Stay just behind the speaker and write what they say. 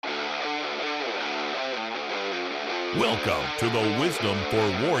Welcome to the Wisdom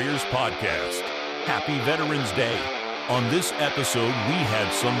for Warriors podcast. Happy Veterans Day. On this episode, we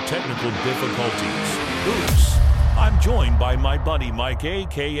had some technical difficulties. Oops. I'm joined by my buddy Mike,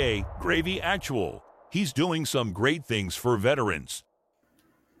 a.k.a. Gravy Actual. He's doing some great things for veterans.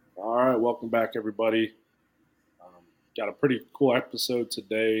 All right, welcome back, everybody. Got a pretty cool episode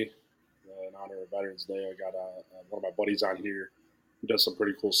today in honor of Veterans Day. I got one of my buddies on here who does some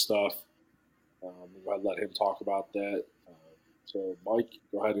pretty cool stuff. I'll let him talk about that. So, Mike,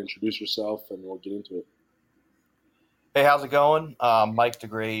 go ahead and introduce yourself, and we'll get into it. Hey, how's it going? Mike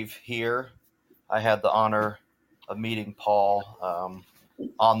Degraeves here. I had the honor of meeting Paul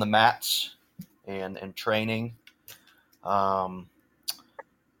on the mats and training. I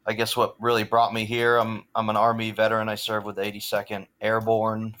guess what really brought me here, I'm an Army veteran. I served with the 82nd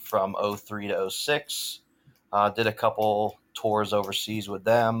Airborne from 03 to 06. Did a couple tours overseas with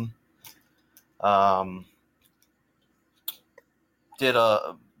them.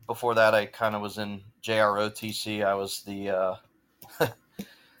 Before that, I kind of was in JROTC. I was the, I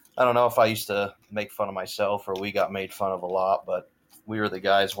don't know if I used to make fun of myself or we got made fun of a lot, but we were the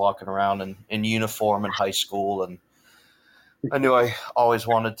guys walking around in uniform in high school. And I knew I always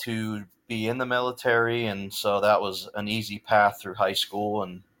wanted to be in the military. And so that was an easy path through high school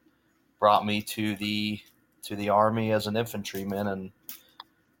and brought me to the Army as an infantryman. And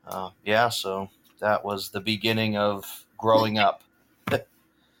so that was the beginning of growing up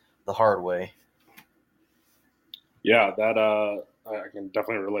the hard way. Yeah, that I can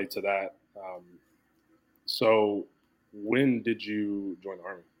definitely relate to that. So when did you join the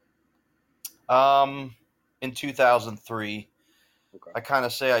Army? In 2003. Okay. I kind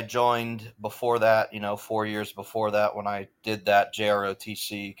of say I joined before that, 4 years before that when I did that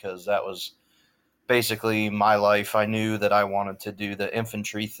JROTC, because that was basically my life. I knew that I wanted to do the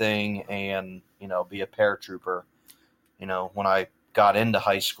infantry thing and, be a paratrooper, when I got into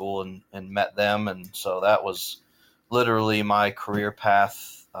high school and met them. And so that was literally my career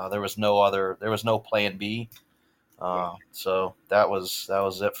path. There was no plan B. So that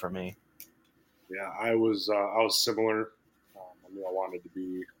was it for me. Yeah, I was similar. I knew I wanted to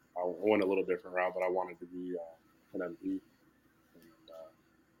be. I went a little different route, but I wanted to be an MP.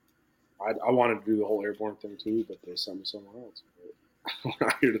 And I wanted to do the whole airborne thing too, but they sent me somewhere else. We're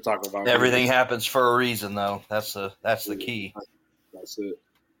not here to talk about everything. Happens for a reason, though. That's the key. That's it.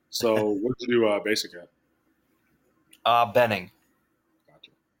 So, what did you do basic at? Benning.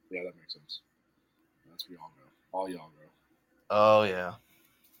 Gotcha. Yeah, that makes sense. That's where y'all go. All y'all go. Oh yeah.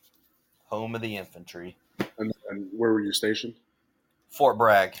 Home of the infantry. And where were you stationed? Fort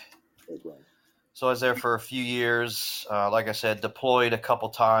Bragg. Fort Bragg. So I was there for a few years. Like I said, deployed a couple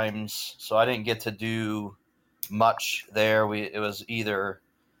times. So I didn't get to do much there. It was either,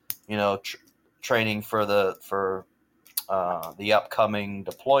 training for the upcoming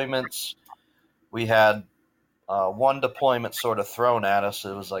deployments. We had one deployment sort of thrown at us.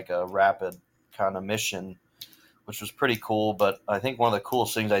 It was like a rapid kind of mission, which was pretty cool. But I think one of the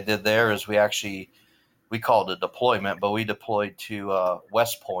coolest things I did there is we called it a deployment, but we deployed to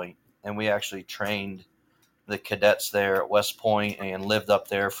West Point, and we actually trained the cadets there at West Point and lived up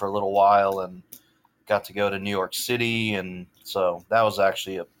there for a little while and got to go to New York City. And so that was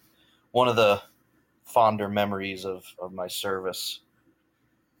actually one of the fonder memories of my service.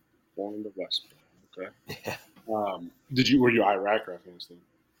 Born to West Point. Okay. Yeah. Were you Iraq or Afghanistan?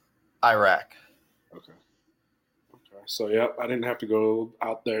 Iraq. Okay. So yeah, I didn't have to go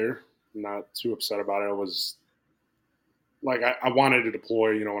out there. Not too upset about it. I was like, I wanted to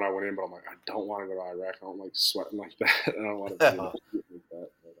deploy, when I went in, but I'm like, I don't want to go to Iraq. I don't like sweating like that. I don't want to do like that.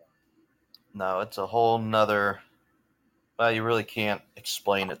 But, no, it's a whole nother. Well, you really can't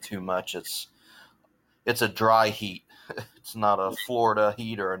explain it too much. It's a dry heat. It's not a Florida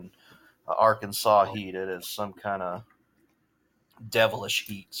heat or an Arkansas heat. It is some kind of devilish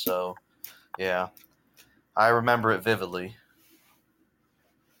heat. So, yeah, I remember it vividly.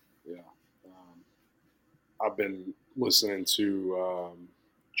 Yeah. I've been listening to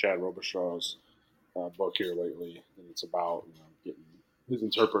Chad Robichaux's book here lately, and it's about getting his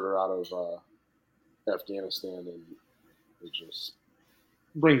interpreter out of Afghanistan, and it just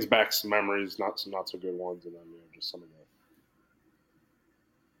brings back some memories, some not so good ones, and then just some of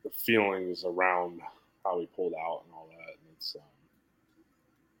the feelings around how he pulled out and all that. And it's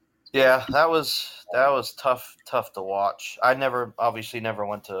yeah, that was tough to watch. I obviously never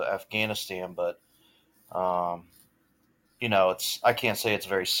went to Afghanistan, but I can't say it's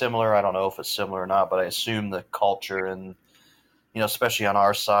very similar. I don't know if it's similar or not, but I assume the culture and especially on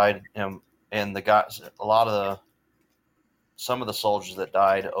our side, and the guys, some of the soldiers that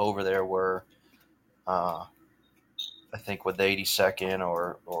died over there were I think with the 82nd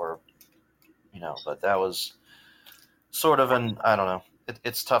or but that was sort of I don't know.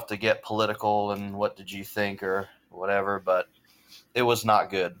 It's tough to get political and what did you think or whatever, but it was not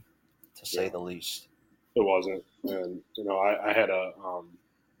good to say the least. It wasn't, and I had a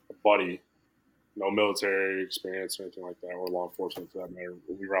buddy, no military experience or anything like that, or law enforcement for that matter.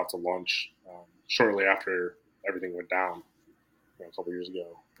 We were out to lunch shortly after everything went down, a couple years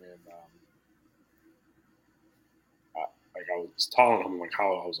ago, and I was telling him like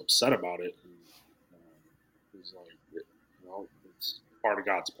how I was upset about it, and he was like, it's part of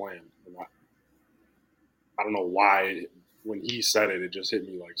God's plan, and I don't know why when he said it, it just hit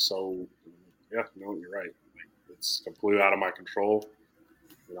me like so. Yeah, you're right. Like, it's completely out of my control.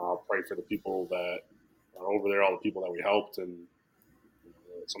 I'll pray for the people that are over there, all the people that we helped, and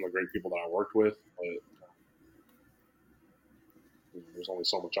some of the great people that I worked with. But there's only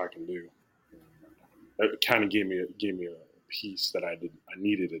so much I can do. It kind of gave me a peace that I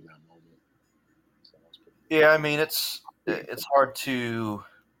needed in that moment. So yeah, I mean it's hard to.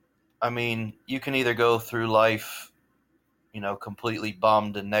 I mean, you can either go through life, completely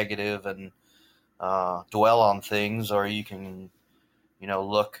bummed and negative and dwell on things, or you can,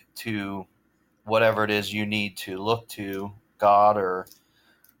 look to whatever it is you need to look to, God or,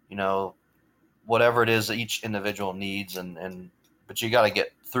 whatever it is that each individual needs. But you got to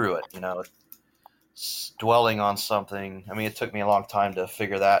get through it, dwelling on something. I mean, it took me a long time to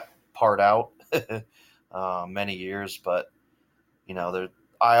figure that part out, many years, but,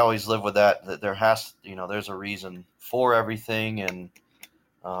 I always live with that there has, there's a reason for everything. And,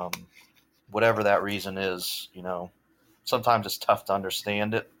 whatever that reason is, sometimes it's tough to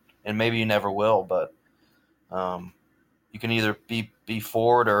understand it, and maybe you never will, but you can either be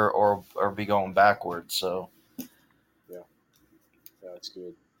forward or be going backwards. So yeah, that's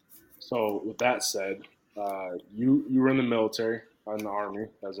good. So with that said, you were in the military, in the Army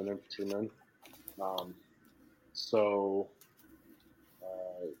as an infantryman. Um, so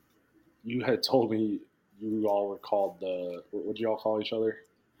you had told me you all were called what would you all call each other?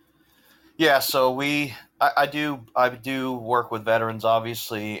 yeah, so I do work with veterans,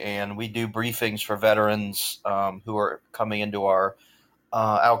 obviously, and we do briefings for veterans who are coming into our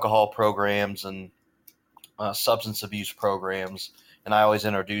alcohol programs and substance abuse programs. And I always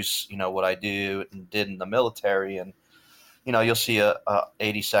introduce, what I do and did in the military. And, you'll see a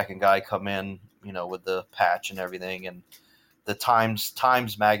 82nd guy come in, with the patch and everything. And the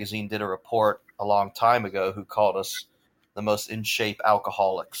Times magazine did a report a long time ago who called us the most in shape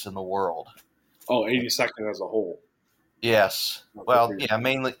alcoholics in the world. Oh, 82nd as a whole. Yes. Well, yeah,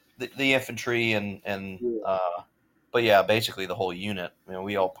 mainly the infantry but yeah, basically the whole unit.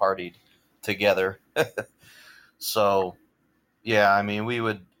 We all partied together. So, yeah, I mean,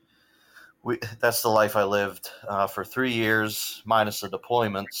 that's the life I lived for 3 years, minus the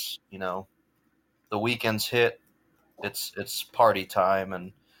deployments. The weekends hit, it's party time,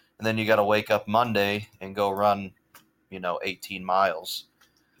 and then you got to wake up Monday and go run, 18 miles,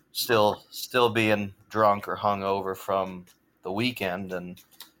 still being drunk or hungover from the weekend,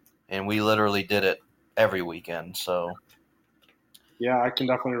 and we literally did it every weekend. So yeah, I can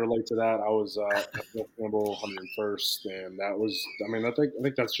definitely relate to that. I was at Campbell 101st, and that was. I mean, I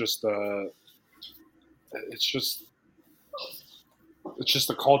think that's just it's just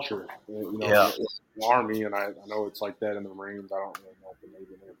the culture, yeah, the Army, and I know it's like that in the Marines. I don't really know if the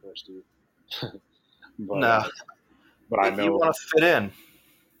Navy and Air Force do, but nah, I you know, want to fit in,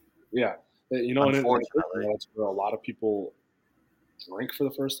 yeah, and unfortunately. that's where a lot of people drink for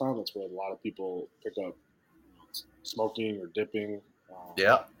the first time. That's where a lot of people pick up smoking or dipping.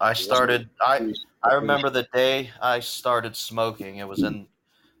 Yeah, I started. I Before- remember the day I started smoking. It was in.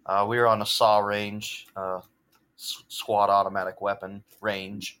 We were on a saw range, squad automatic weapon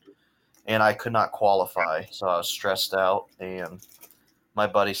range, and I could not qualify, so I was stressed out. And my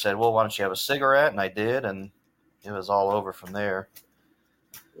buddy said, "Well, why don't you have a cigarette?" And I did, and it was all over from there.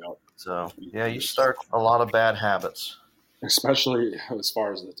 Yep. So yeah, you start a lot of bad habits. Especially as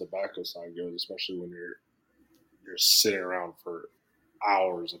far as the tobacco side goes, especially when you're sitting around for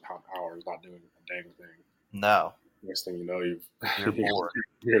hours upon hours not doing a dang thing. No, Next thing you know, you're bored.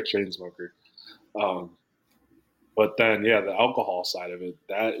 you're a chain smoker. But then, yeah, the alcohol side of it,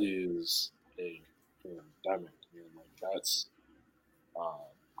 that is a pandemic. Like that's,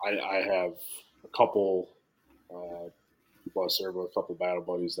 I have a couple people I served with, a couple battle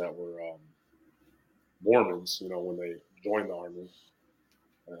buddies that were Mormons. When they joined the army,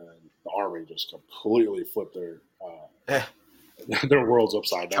 and the army just completely flipped Yeah. their worlds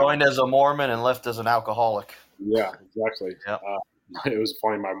upside down. Joined as a Mormon and left as an alcoholic. Yeah, exactly. Yep. It was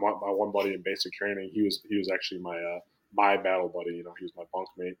funny. My one buddy in basic training, he was actually my my battle buddy. He was my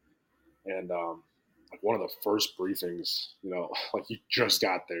bunkmate, and like one of the first briefings, like you just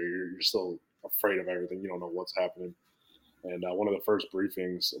got there, you're still afraid of everything. You don't know what's happening. And one of the first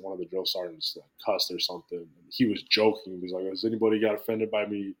briefings, one of the drill sergeants cussed or something. He was joking. He was like, "Has anybody got offended by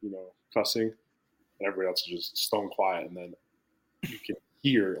me, cussing?" And everybody else is just stone quiet. And then you can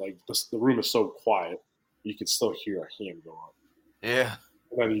hear, like, the room is so quiet, you can still hear a hand go up. Yeah.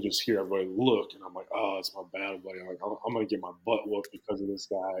 And then you just hear everybody look, and I'm like, "Oh, it's my battle buddy. I'm like, I'm gonna get my butt whooped because of this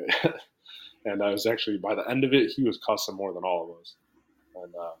guy." And I was actually, by the end of it, he was cussing more than all of us.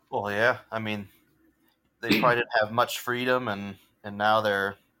 And Well, yeah. I mean, they probably didn't have much freedom, and now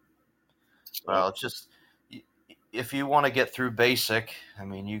they're, well, it's just, if you want to get through basic, I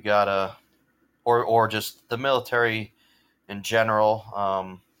mean, you gotta, or just the military in general.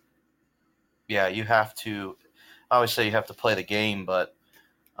 Yeah, you have to. I always say you have to play the game, but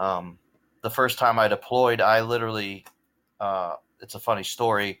the first time I deployed, I literally, it's a funny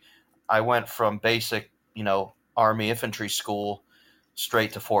story. I went from basic, Army infantry school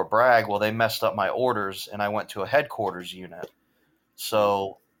straight to Fort Bragg. Well, they messed up my orders, and I went to a headquarters unit.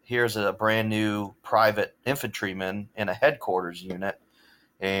 So here's a brand new private infantryman in a headquarters unit,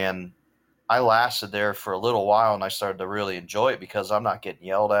 and I lasted there for a little while, and I started to really enjoy it because I'm not getting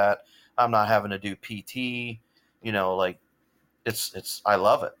yelled at. I'm not having to do PT. Like, it's I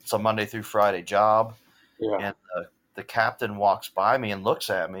love it. It's a Monday through Friday job, yeah, and the captain walks by me and looks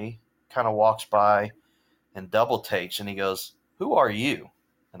at me, kind of walks by and double takes, and he goes, "Who are you?"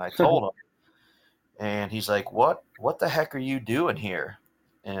 And I told him, and he's like, "What the heck are you doing here?"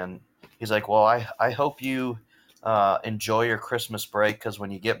 And he's like, "Well, I hope you enjoy your Christmas break because when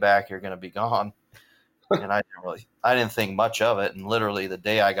you get back, you're going to be gone." And I didn't think much of it. And literally the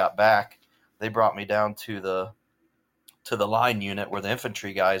day I got back, they brought me down to the line unit where the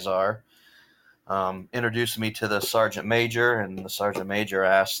infantry guys are. Introduced me to the sergeant major, and the sergeant major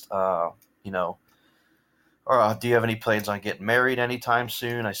asked, do you have any plans on getting married anytime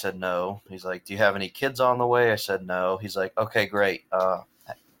soon? I said no. He's like, do you have any kids on the way? I said no. He's like, okay, great.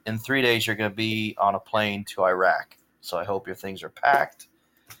 In 3 days, you're going to be on a plane to Iraq. So I hope your things are packed.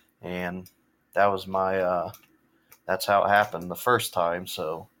 And that was that's how it happened the first time.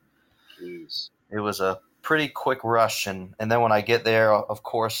 So jeez, it was a pretty quick rush. And then when I get there, of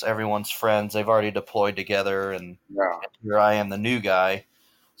course, everyone's friends. They've already deployed together. And yeah. here I am, the new guy.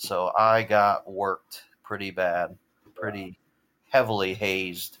 So I got worked pretty bad, pretty heavily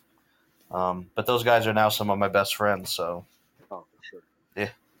hazed. But those guys are now some of my best friends. So Oh, for sure. yeah,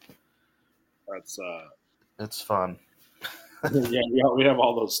 That's it's fun. yeah, we have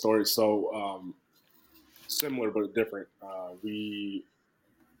all those stories. So similar but different. We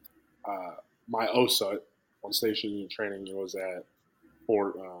my OSUT on station unit training, it was at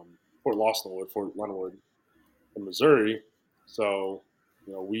Fort Lawsonwood, Fort Leonard in Missouri. So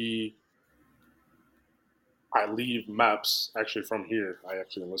we I leave MEPS actually from here. I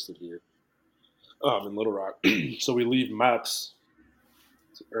actually enlisted here in Little Rock. So we leave MEPS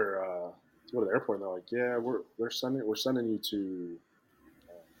to go to the airport, and they're like, "Yeah, we're sending you to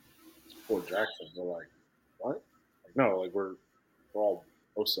Fort Jackson." They're like, "What?" Like, no, like we're all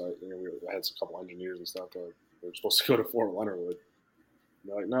OSUT. We had a couple engineers and stuff. Like, we're supposed to go to Fort Leonard Wood.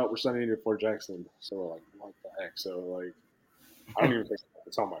 And they're like, "No, we're sending you to Fort Jackson." So we're like, "What the heck?" So like, I don't even think I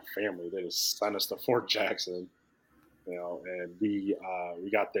could tell my family. They just sent us to Fort Jackson, and we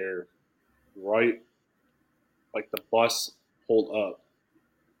got there right, like the bus pulled up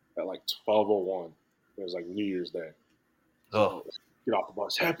at like 12:01. It was like New Year's Day. Oh, So get off the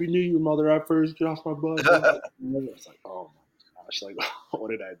bus. Happy New Year, mother effers. Get off my bus. It's like, oh my gosh, like what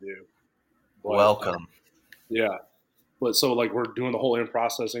did I do? But welcome. yeah. But so like we're doing the whole in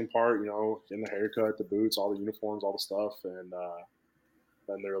processing part, getting the haircut, the boots, all the uniforms, all the stuff, and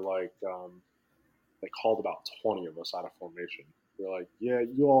then they're like, they called about 20 of us out of formation. They're like, yeah,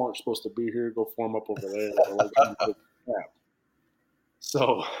 you all aren't supposed to be here. Go form up over there. Like,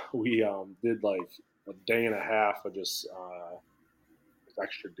 so we did like a day and a half of just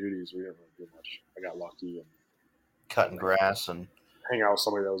extra duties. We didn't really do much. I got lucky and Cutting grass and hang out with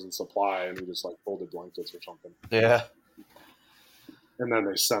somebody that was in supply, and we just like folded blankets or something. yeah. And then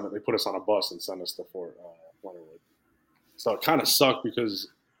they put us on a bus and sent us to Fort Leonard Wood. So it kind of sucked because,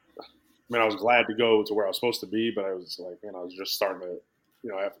 I mean, I was glad to go to where I was supposed to be, but I was like, I was just starting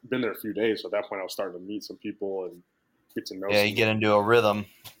to, I've been there a few days, so at that point I was starting to meet some people and get to know. Yeah, you get into a rhythm.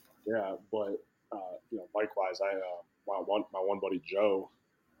 Yeah, but likewise, my one buddy Joe,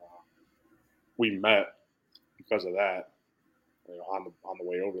 we met because of that, on the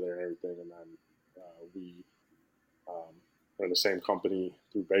way over there and everything, and then we were in the same company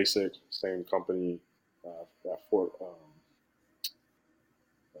through basic, same company at Fort.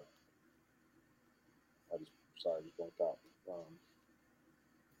 I just sorry, I just blanked out.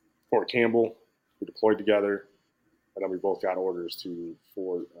 Fort Campbell. We deployed together, and then we both got orders to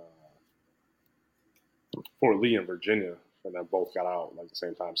Fort Lee in Virginia, and then both got out like the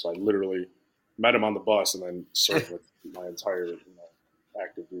same time. So I literally met him on the bus and then served with my entire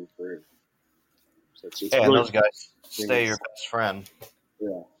active duty career. So it's Yeah, and really those guys stay your things. best friend.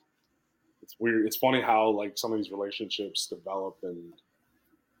 Yeah, it's weird. It's funny how like some of these relationships develop, and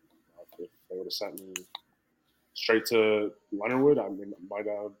if they would have sent me straight to Leonardwood, I mean, I might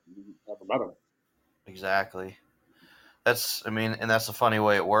have never met him. Exactly. And that's the funny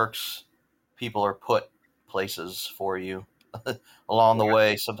way it works. People are put places for you along the Yeah.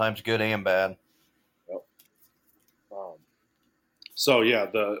 way, sometimes good and bad. Yep. Um, so yeah,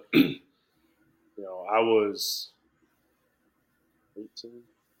 I was 18.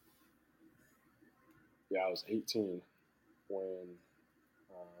 Yeah, I was 18 when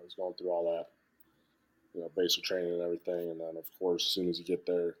I was going through all that, basic training and everything. And then, of course, as soon as you get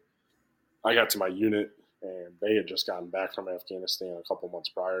there, I got to my unit, and they had just gotten back from Afghanistan a couple months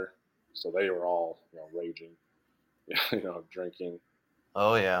prior, so they were all, raging, drinking,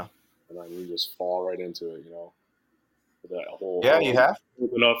 Oh yeah, and then you just fall right into it, with that whole, yeah. You oh, have.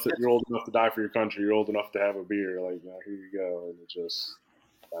 you're old enough to die for your country, you're old enough to have a beer, like, here you go, and it just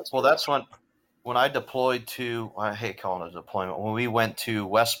that's Well, where that's when I deployed to. I hate calling it a deployment. When we went to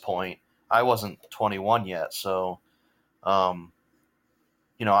West Point, I wasn't 21 yet, so um,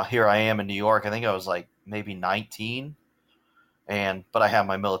 here I am in New York. I think I was like maybe 19, but I have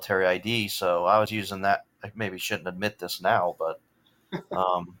my military ID, so I was using that. I maybe shouldn't admit this now,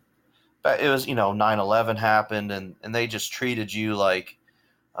 um, but it was 9/11 happened, and they just treated you like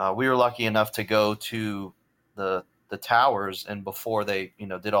we were lucky enough to go to the towers, and before they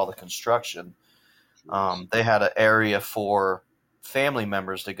did all the construction, they had an area for family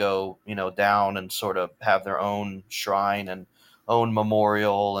members to go down and sort of have their own shrine and own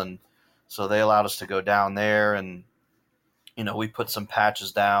memorial, and so they allowed us to go down there, and we put some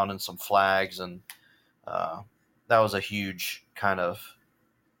patches down and some flags, and that was a huge kind of,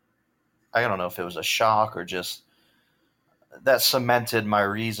 I don't know if it was a shock or just that cemented my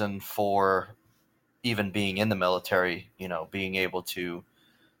reason for even being in the military, being able to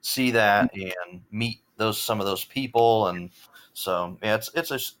see that and meet some of those people. And so yeah,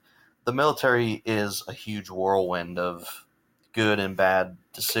 the military is a huge whirlwind of good and bad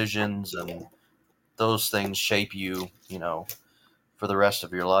decisions, and those things shape you, for the rest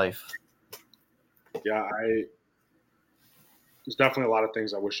of your life. yeah, there's definitely a lot of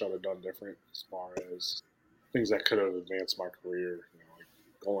things I wish I'd have done different as far as things that could have advanced my career, like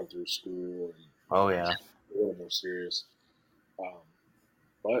going through school and Oh yeah. a little more serious. Um,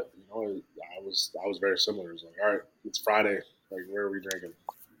 but I was very similar. It was like, all right, it's Friday. Like, where are we drinking?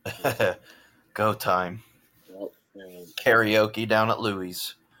 Go time. Yep. And, Karaoke down at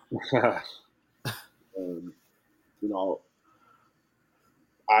Louis. and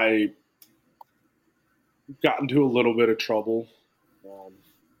I got into a little bit of trouble. Um,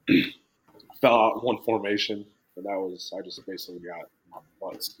 fell out in one formation, and I just basically got my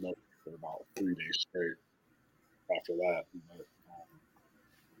butt smoked for about 3 days straight after that. But,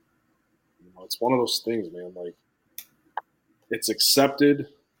 it's one of those things, man. Like, it's accepted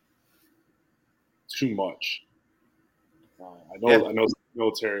too much. Yeah. I know the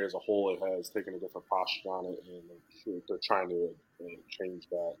military as a whole it has taken a different posture on it, and they're trying to change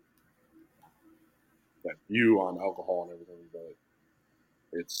that view on alcohol and everything. But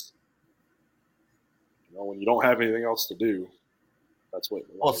it's when you don't have anything else to do, that's what a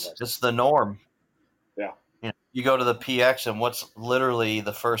Well, lot of us. it's the norm. Yeah, You go to the PX, and what's literally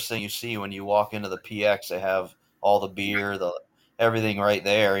the first thing you see when you walk into the PX? They have all the beer, everything right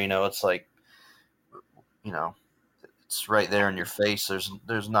there. It's like, you know, it's right there in your face.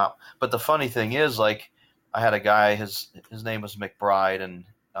 There's not. But the funny thing is, like, I had a guy. His name was McBride, and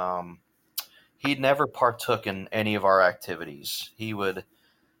he never partook in any of our activities. He would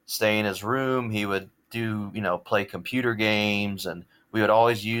stay in his room. He would do, play computer games, and we would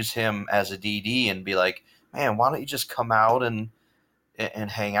always use him as a DD and be like, man, why don't you just come out and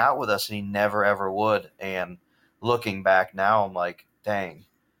hang out with us? And he never ever would. And looking back now, I'm like, dang,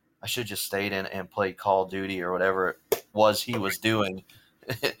 I should just stayed in and played Call of Duty or whatever it was he was doing.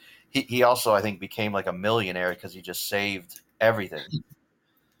 He also, I think, became like a millionaire because he just saved everything.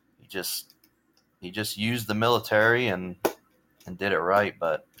 He just used the military and did it right.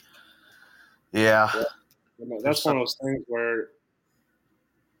 But yeah, yeah. there's That's one some. of those things where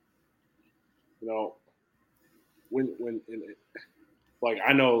you know when like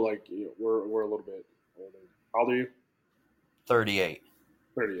I know like we're a little bit older. How old are you? 38.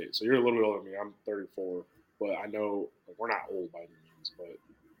 38. So you're a little bit older than me. I'm 34. But I know we're not old by any means. But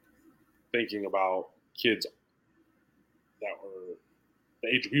thinking about kids that were the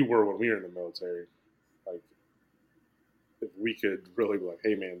age we were when we were in the military, like if we could really be like,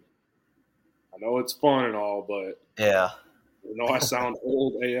 hey man, I know it's fun and all, but Yeah. I sound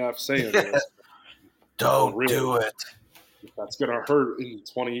old AF saying this. Don't really, do it. That's gonna hurt in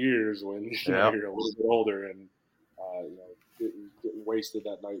 20 years when Yep. you're a little bit older and getting wasted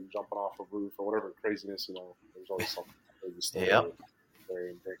that night and jumping off a roof or whatever craziness. There's always something crazy story Yep.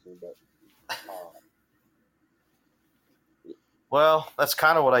 and drinking, but. Well, that's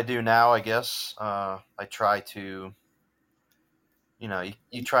kind of what I do now, I guess. I try to,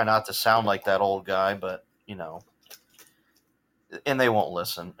 you try not to sound like that old guy, but, and they won't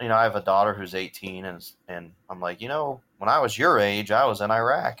listen. I have a daughter who's 18, and I'm like, when I was your age, I was in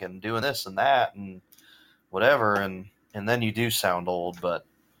Iraq and doing this and that and whatever, and then you do sound old, but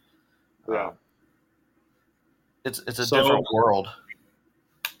Yeah. it's a different world.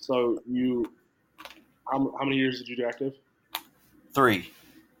 So how many years did you do active? 3.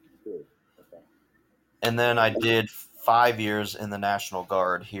 Okay. And then I did 5 years in the National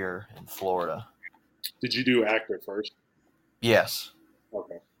Guard here in Florida. Did you do active first? Yes.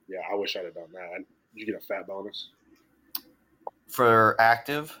 Okay. Yeah, I wish I'd have done that. Did you get a fat bonus? For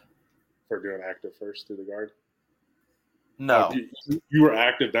active? For doing active first through the Guard? No. You were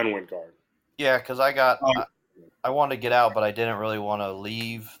active, then went Guard. Yeah, because I wanted to get out, but I didn't really want to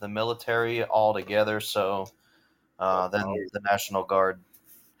leave the military altogether. So then the National Guard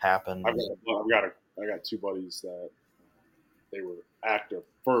happened. I got 2 buddies that they were active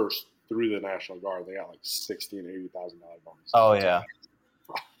first through the National Guard. They got like $60,000 and $80,000 bonus. Oh yeah.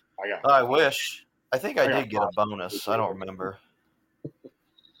 I wish. I think I did get a 5. bonus. I don't remember.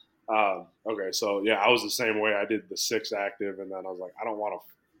 Okay, so yeah, I was the same way. I did the 6 active, and then I was like, I don't want to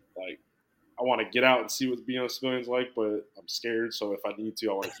I want to get out and see what being a civilian's like, but I'm scared. So if I need to,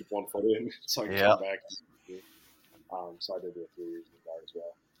 I want to keep one foot in so I can come back. So I did do 3 years in the Guard as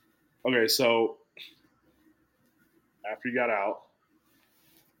well. Okay, so after you got out,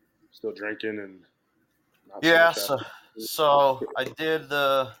 still drinking and not so I did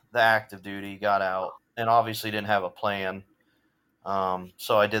the active duty, got out, and obviously didn't have a plan.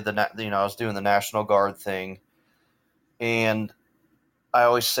 So I did I was doing the National Guard thing, and I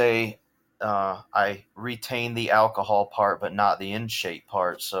always say I retained the alcohol part, but not the in shape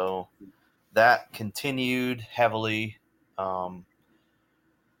part. So that continued heavily.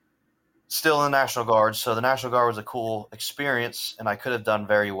 Still in the National Guard. So the National Guard was a cool experience, and I could have done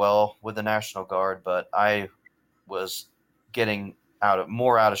very well with the National Guard, but I was getting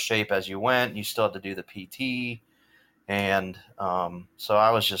more out of shape as you went. You still had to do the PT, and so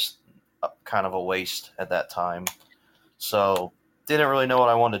I was just kind of a waste at that time. So didn't really know what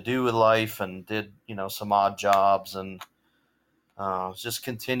I wanted to do with life, and did some odd jobs, and just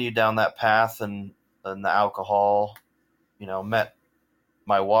continued down that path, and the alcohol. Met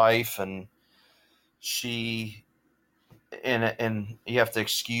my wife, and she and you have to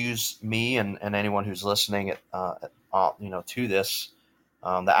excuse me and anyone who's listening to this.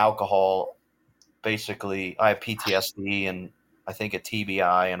 The alcohol, basically, I have PTSD and I think a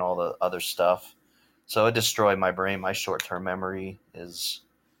TBI and all the other stuff. So it destroyed my brain. My short-term memory is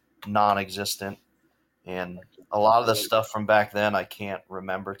non-existent, and a lot of the stuff from back then I can't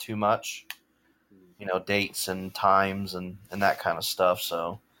remember too much. Dates and times and that kind of stuff.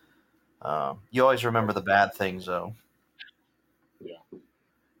 So you always remember the bad things, though. Yeah.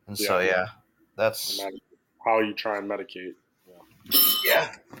 And so, yeah, that's how you try and medicate.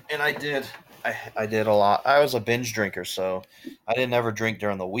 Yeah, and I did. I did a lot. I was a binge drinker, so I didn't ever drink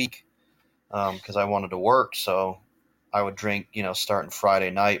during the week because I wanted to work. So I would drink, starting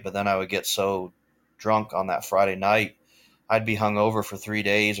Friday night, but then I would get so drunk on that Friday night, I'd be hungover for 3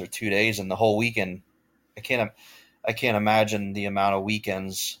 days or 2 days, and the whole weekend. I can't imagine the amount of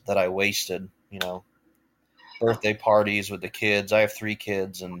weekends that I wasted. Birthday parties with the kids. I have 3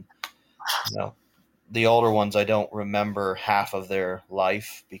 kids, and the older ones, I don't remember half of their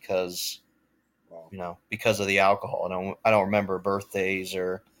life because of the alcohol. I don't remember birthdays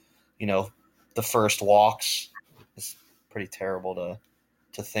or the first walks. It's pretty terrible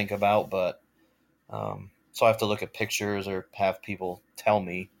to think about, but so I have to look at pictures or have people tell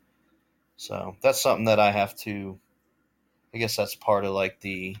me. So that's something that I have to. I guess that's part of like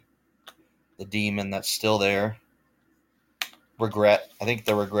the demon that's still there. Regret. I think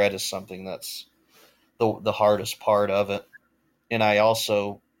the regret is something that's the hardest part of it. And I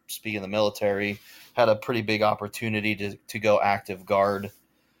also, speaking of the military, had a pretty big opportunity to go active guard.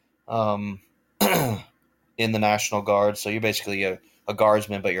 in the National Guard. So you're basically a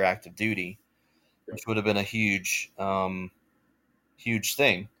guardsman, but you're active duty, which would have been a huge, huge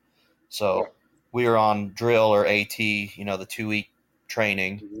thing. So we were on drill or AT, the 2-week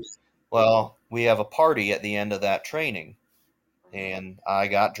training. Mhm. Well, we have a party at the end of that training, and I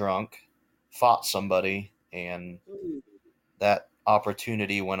got drunk, fought somebody, and that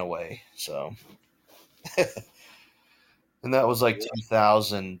opportunity went away. So, and that was like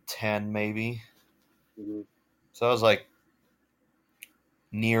 2010 maybe. Mhm. So I was like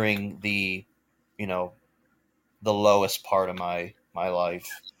nearing the, you know, the lowest part of my life.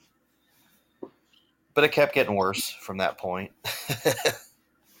 But it kept getting worse from that point.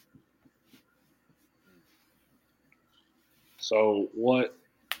 So what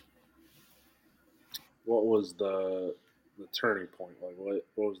was the turning point? Like what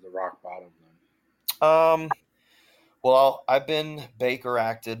was the rock bottom then? um, well, I've been Baker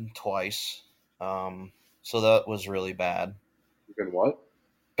acted twice. So that was really bad. You been what?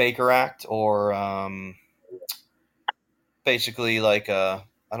 Baker Act, or basically like I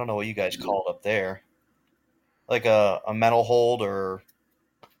don't know what you guys call it up there, like a mental hold, or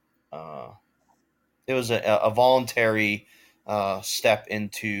uh, it was a voluntary step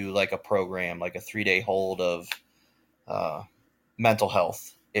into like a program, like a 3-day hold of uh, mental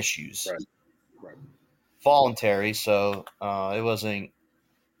health issues. Right. Right. Voluntary, so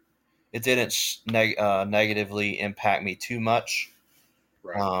it didn't negatively impact me too much,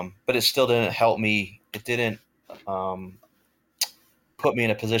 Right. but it still didn't help me. It didn't um, put me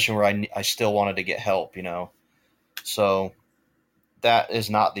in a position where I still wanted to get help, So that is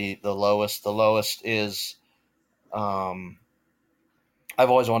not the lowest. The lowest is um, I've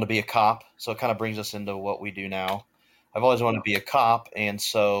always wanted to be a cop, so it kind of brings us into what we do now. I've always wanted to be a cop, and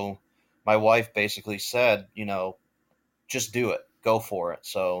so my wife basically said, just do it, go for it.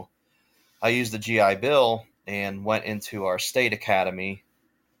 So I used the GI Bill and went into our state academy,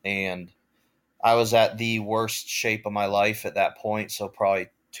 and I was at the worst shape of my life at that point, so probably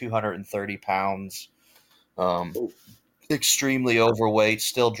 230 pounds, um, Oh. extremely overweight,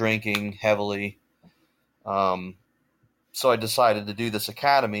 still drinking heavily. Um, so I decided to do this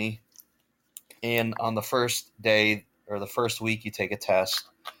academy, and on the first day or the first week, you take a test.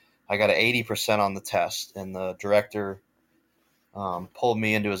 I got an 80% on the test, and the director pulled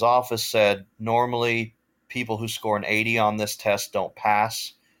me into his office, said, normally people who score an 80 on this test don't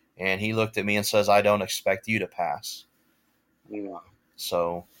pass. And he looked at me and says, I don't expect you to pass. Yeah.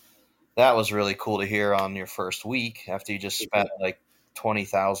 So that was really cool to hear on your first week after you just spent like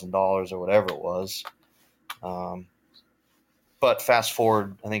 $20,000 or whatever it was. But fast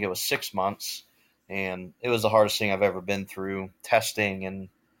forward, I think it was 6 months, and it was the hardest thing I've ever been through, testing,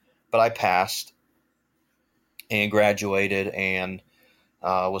 but I passed and graduated and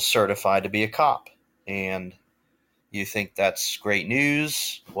was certified to be a cop. And you think that's great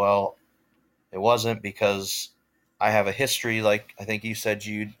news? Well, it wasn't, because I have a history. Like I think you said,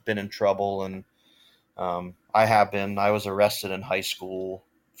 you'd been in trouble, and I have been. I was arrested in high school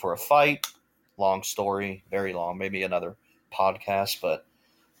for a fight. Long story, very long, maybe another podcast. But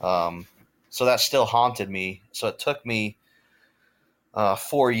so that still haunted me. So it took me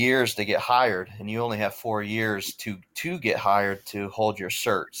 4 years to get hired, and you only have 4 years to get hired to hold your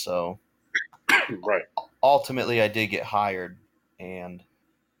cert. So Right. ultimately, I did get hired, and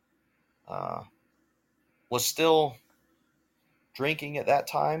uh, was still drinking at that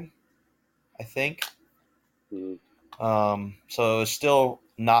time, I think. Mhm. So I was still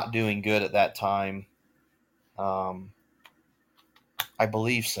not doing good at that time. Um, I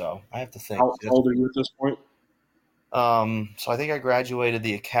believe so. I have to think. How old are you at this point? So I think I graduated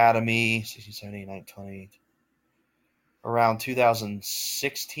the academy 16, 17, 19, 20, around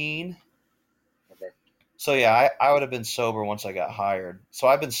 2016. Okay. So yeah, I would have been sober once I got hired. So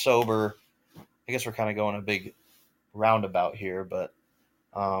I've been sober. I guess we're kind of going a big roundabout here, but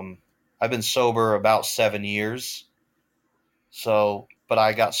um, I've been sober about 7 years. So, but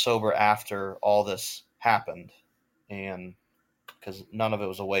I got sober after all this happened, and because none of it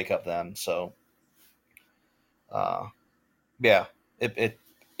was a wake up then. So, uh, yeah, it, it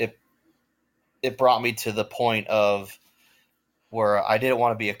it it brought me to the point of where I didn't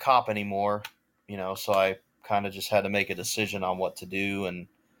want to be a cop anymore, So I kind of just had to make a decision on what to do, and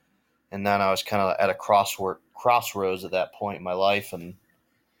then I was kind of at a crossroads at that point in my life, and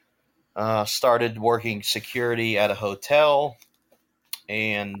started working security at a hotel,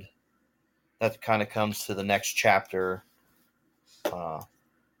 and that kind of comes to the next chapter, uh,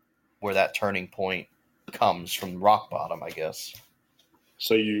 where that turning point comes from rock bottom, I guess.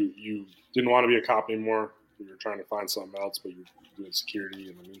 So you didn't want to be a cop anymore. you're trying to find something else, but you're doing security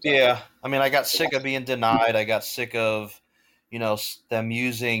in the meantime. Yeah, I mean, I got sick of being denied. I got sick of, them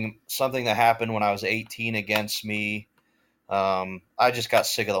using something that happened when I was 18 against me. I just got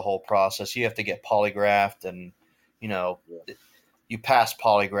sick of the whole process. You have to get polygraphed, and Yeah. you pass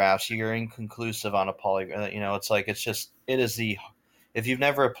polygraphs. You're inconclusive on a polygraph. It's like if you've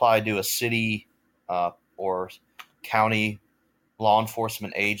never applied to a city or county law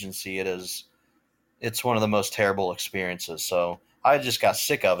enforcement agency, it's one of the most terrible experiences. So I just got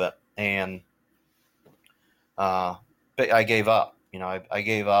sick of it, and but I gave up. I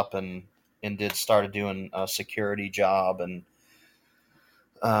gave up and started doing a security job and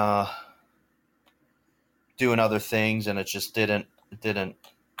uh, doing other things, and it just didn't. I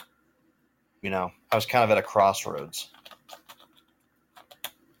was kind of at a crossroads.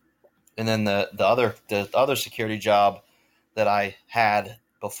 And then the other security job that I had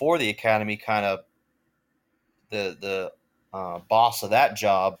before the academy, kind of the boss of that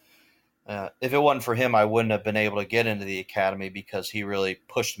job. If it wasn't for him, I wouldn't have been able to get into the academy because he really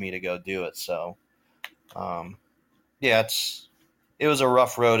pushed me to go do it. So, yeah, it was a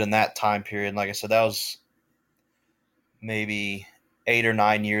rough road in that time period. And like I said, that was maybe 8 or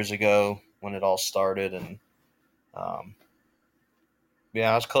 9 years ago when it all started. And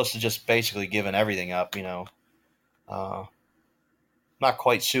yeah, I was close to just basically giving everything up. Not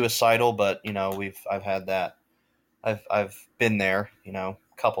quite suicidal, but I've had that. I've been there, a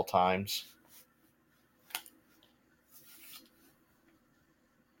couple times.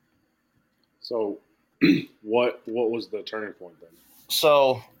 So, what was the turning point then?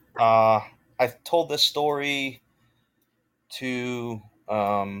 So I've told this story to.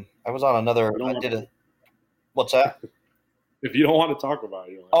 I was on another. I did a. What's that? If you don't want to talk about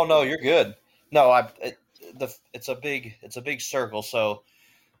it, Oh no, you're good. No, it's a big circle. So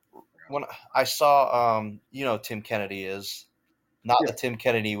when I saw, Tim Kennedy is not the Tim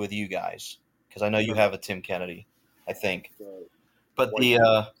Kennedy with you guys, because I know you have a Tim Kennedy, I think, but the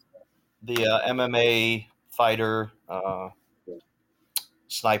MMA fighter,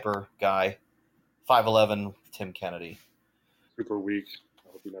 sniper guy, 5'11" Tim Kennedy. Super weak.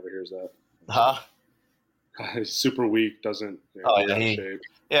 I hope he never hears that. Huh? He's super weak. Doesn't Oh get yeah, out of shape.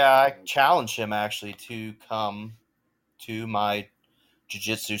 yeah. I challenged him actually to come to my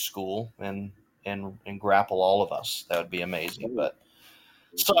jiu-jitsu school and grapple all of us. That would be amazing. But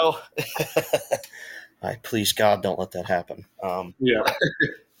so, I please God, don't let that happen. Yeah.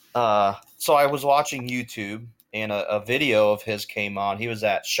 So I was watching YouTube, and a video of his came on. He was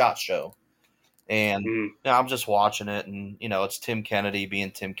at SHOT Show, and I'm just watching it, and it's Tim Kennedy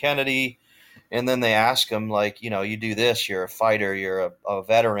being Tim Kennedy. And then they ask him, like, you do this, you're a fighter, you're a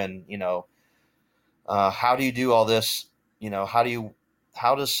veteran, how do you do all this?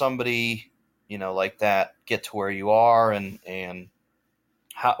 How does somebody, like that get to where you are? And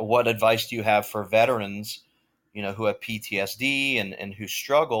what advice do you have for veterans, who have PTSD and who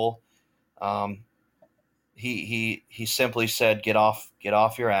struggle? Um, he simply said, get off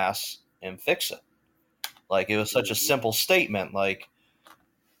your ass and fix it. Like, it was such a simple statement, like,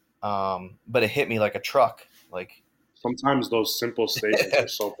 but it hit me like a truck. Like, sometimes those simple statements are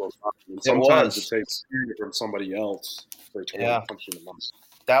so profound. And sometimes it takes hearing it from somebody else for it to really punch you in the mouth.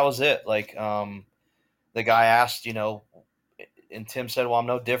 That was it. Like, the guy asked, and Tim said, well, I'm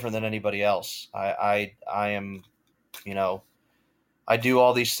no different than anybody else. I am, I do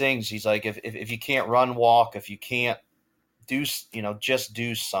all these things. He's like, if you can't run, walk, if you can't do, just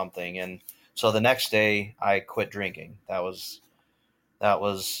do something. And so the next day I quit drinking. That was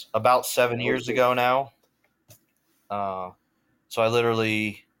about 7 years ago now. So I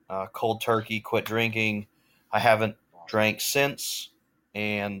literally cold turkey quit drinking. I haven't drank since,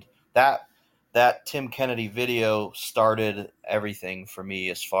 and that Tim Kennedy video started everything for me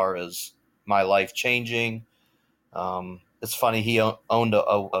as far as my life changing. It's funny, he owned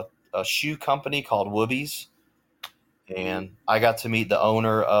a shoe company called Woobies, and I got to meet the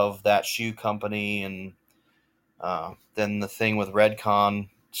owner of that shoe company, and then the thing with Redcon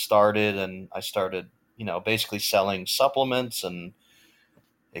started, and I started, basically selling supplements, and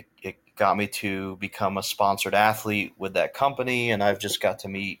it got me to become a sponsored athlete with that company, and I've just got to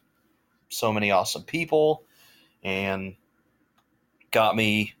meet so many awesome people, and got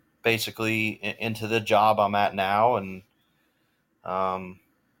me basically into the job I'm at now. And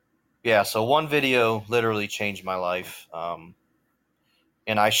yeah, so one video literally changed my life,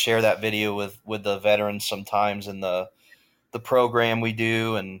 and I share that video with the veterans sometimes in the program we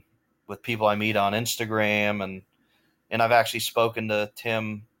do, and with people I meet on Instagram, and I've actually spoken to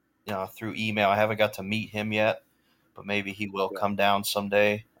Tim, through email. I haven't got to meet him yet, but maybe he will come down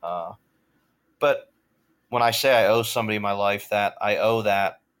someday. But when I say I owe somebody in my life that, I owe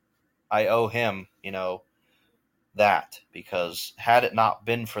him, that, because had it not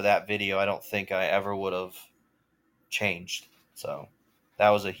been for that video, I don't think I ever would have changed. So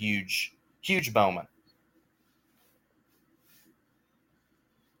that was a huge, huge moment.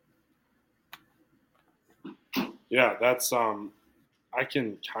 Yeah, that's I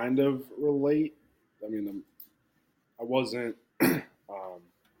can kind of relate. I mean, I wasn't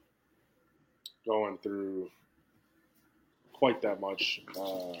going through quite that much as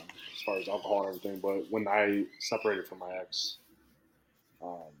far as alcohol and everything, but when I separated from my ex,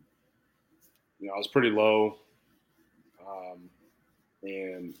 um, I was pretty low, um,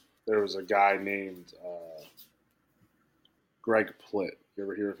 and there was a guy named Greg Plitt. You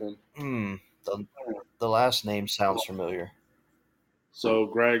ever hear of him? The last name sounds familiar. So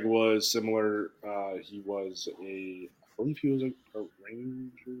Greg was similar. He was I believe he was a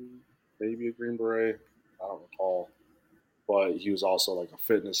ranger, maybe a Green Beret. I don't recall, but he was also like a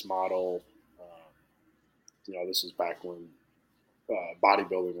fitness model. This was back when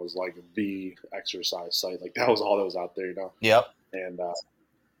bodybuilding was like the exercise site. Like that was all that was out there. Yep. And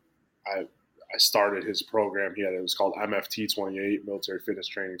I I started his program. It was called MFT 28, Military Fitness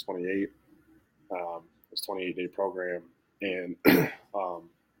Training 28. It was 28-day program, and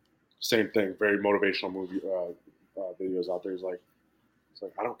same thing. Very motivational movie videos out there. It's like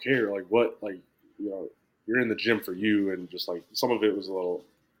I don't care. Like what? Like you're in the gym for you, and just like some of it was a little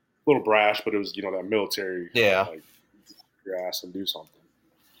brash, but it was that military. Yeah. Like your ass and do something.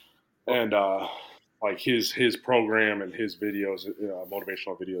 And like his program and his videos,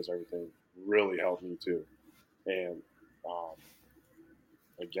 motivational videos, everything really helped me too. And um,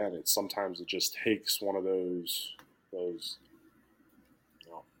 again, sometimes it just takes one of those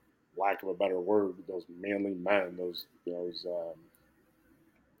lack of a better word, those manly men, those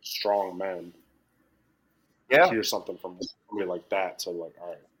strong men. Yeah. Hear something from somebody like that, so like, all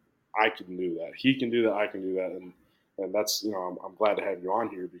right, I can do that. He can do that. I can do that, and that's I'm glad to have you on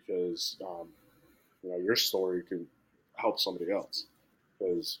here because your story can help somebody else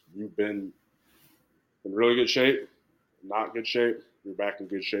because you've been in really good shape, not good shape. You're back in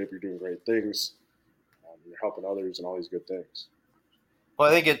good shape. You're doing great things. You're helping others and all these good things.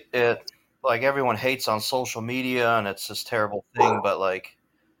 Well, I think it like everyone hates on social media and it's this terrible thing, but like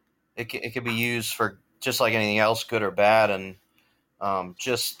it can be used for just like anything else, good or bad. And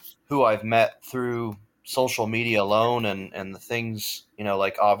just who I've met through social media alone and the things,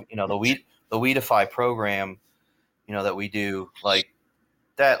 like, the Weedify program, that we do, like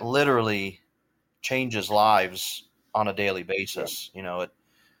that literally changes lives on a daily basis. Yeah.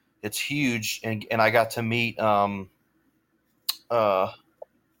 It's huge. And I got to meet, God,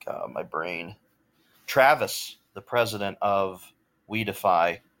 my brain, Travis, the president of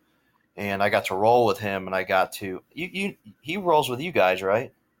Weedify, and I got to roll with him, and I got to he rolls with you guys,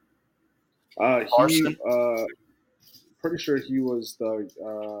 right? He Carson? pretty sure he was there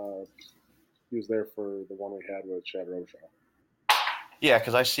for the one we had with Chad Robichaud. Yeah,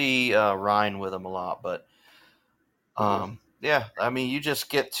 because I see Ryan with him a lot, but yeah, I mean, you just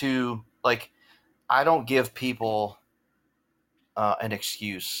get to like, I don't give people an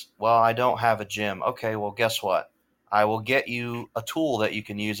excuse. Well, I don't have a gym. Okay, well, guess what? I will get you a tool that you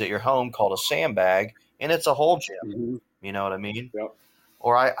can use at your home called a sandbag, and it's a whole gym. Mm-hmm. You know what I mean? Yep.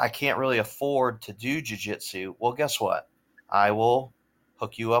 Or I can't really afford to do jiu-jitsu. Well, guess what? I will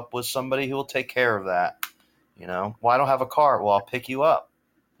hook you up with somebody who will take care of that. Well, I don't have a car. Well, I'll pick you up.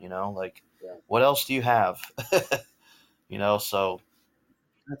 Like, Yeah. what else do you have? So.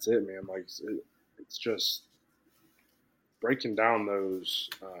 That's it, man. Like it's just breaking down those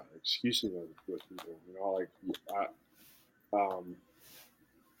excuses with people. Like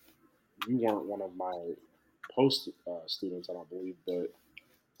you weren't one of my post students, I don't believe, but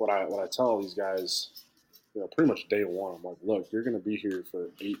what I tell these guys, pretty much day one, I'm like, look, you're going to be here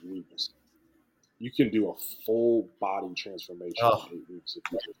for 8 weeks. You can do a full body transformation in 8 weeks if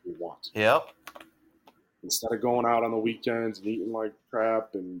you want. Yep. Instead of going out on the weekends and eating like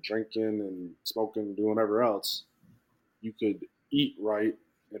crap and drinking and smoking and doing whatever else, you could eat right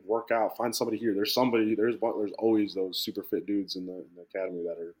and work out. Find somebody here. There's always those super fit dudes in the academy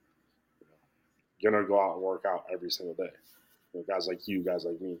that are gonna go out and work out every single day. Guys like you, guys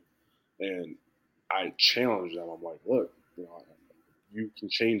like me, and I challenge them. I'm like, look, you can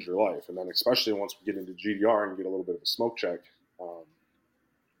change your life. And then especially once we get into GDR and get a little bit of a smoke check,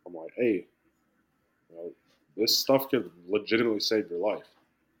 I'm like, hey, this stuff could legitimately save your life.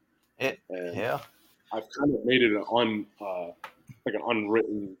 Yeah. I've kind of made it an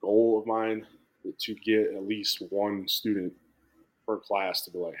unwritten goal of mine to get at least one student per class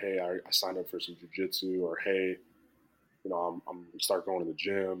to be like, hey, I signed up for some jujitsu, or hey, I'm start going to the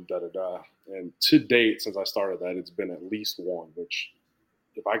gym, da da da. And to date, since I started that, it's been at least one. Which,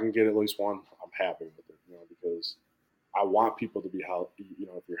 if I can get at least one, I'm happy with it. Because I want people to be healthy.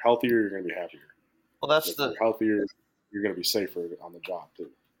 If you're healthier, you're going to be happier. Well, that's If you're healthier, you're going to be safer on the job too.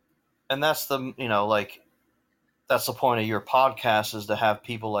 and that's the, like, that's the point of your podcast, is to have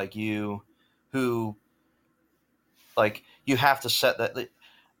people like you who, like, you have to set that.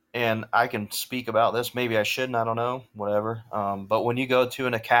 And I can speak about this. Maybe I shouldn't. I don't know. Whatever. But when you go to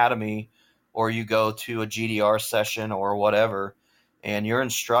an academy or you go to a GDR session or whatever, and your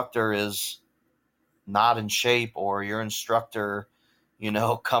instructor is not in shape, or your instructor,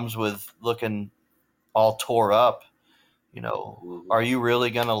 comes with looking all tore up, Mm-hmm. are you really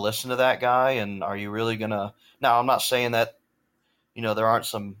going to listen to that guy? And are you really going to? Now, I'm not saying that, there aren't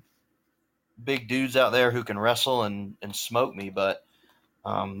some big dudes out there who can wrestle and smoke me, but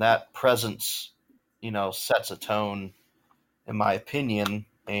that presence, sets a tone, in my opinion,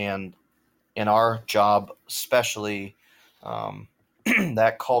 and in our job, especially, um,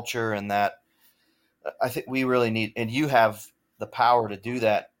 that culture and that, I think we really need, and you have the power to do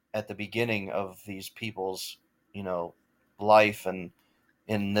that at the beginning of these people's, life and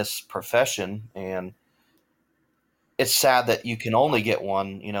in this profession. And it's sad that you can only get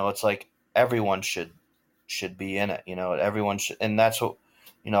one. It's like everyone should be in it. Everyone should, and that's what,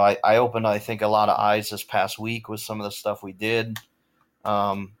 I opened, I think, a lot of eyes this past week with some of the stuff we did.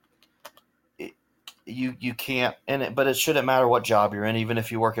 Um, it, you can't, but it shouldn't matter what job you're in, even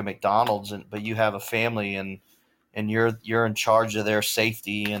if you work at McDonald's, but you have a family, and you're in charge of their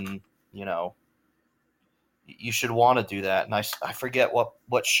safety, and you should want to do that. And I forget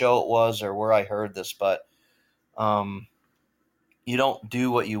what show it was or where I heard this, but um, you don't do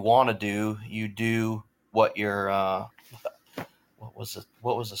what you want to do. You do what you're. What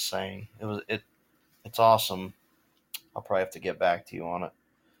was the saying? It's awesome. I'll probably have to get back to you on it.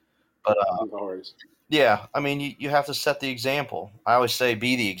 But No worries. yeah, I mean, you have to set the example. I always say,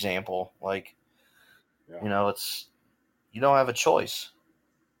 be the example. Like, Yeah. it's, you don't have a choice.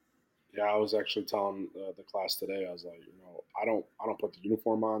 Yeah, I was actually telling the class today. I was like, I don't put the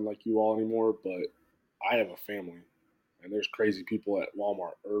uniform on like you all anymore, but I have a family, and there's crazy people at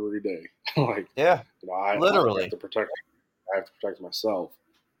Walmart every day. Like, Yeah, I have literally. to protect. I have to protect myself.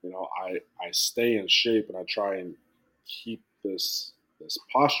 I stay in shape, and I try and keep this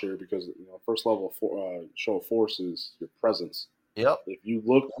posture, because first level show of force is your presence. Yep. If you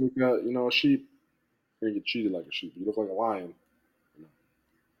look like a sheep, you're gonna get treated like a sheep. If you look like a lion, you know,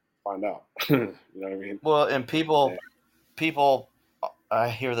 find out. You know what I mean? Well, and And, people, I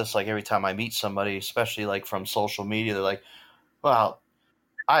hear this like every time I meet somebody, especially like from social media. They're like, "Well,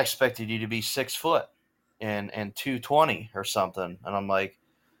 I expected you to be 6 foot and 220 or something," and I'm like,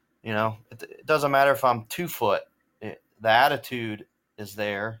 it doesn't matter if I'm 2 foot. The attitude is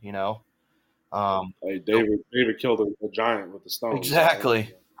there. hey, So David killed a giant with the stones. So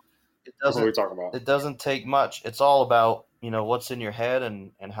exactly. It what are we doesn't. talking about? It doesn't take much. It's all about what's in your head,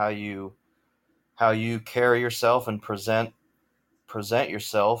 and how you carry yourself and present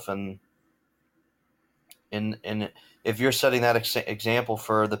yourself, and if you're setting that example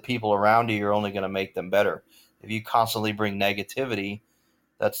for the people around you, you're only going to make them better. If you constantly bring negativity,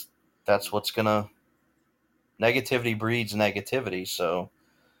 that's what's gonna negativity breeds negativity. So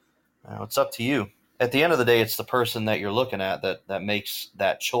it's up to you. At the end of the day, it's the person that you're looking at that makes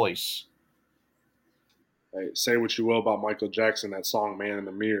that choice. Hey, say what you will about Michael Jackson, that song "Man in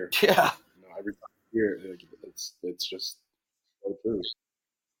the Mirror." Yeah. Every time you hear it, it's just so true.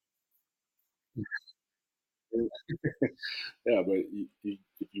 Yeah, but if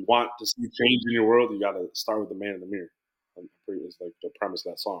you want to see change in your world, you got to start with the man in the mirror. It's like the premise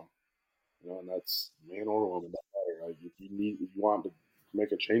of that song, and that's man or woman. Doesn't matter. Like if you want to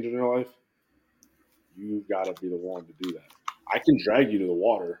make a change in your life, you got to be the one to do that. I can drag you to the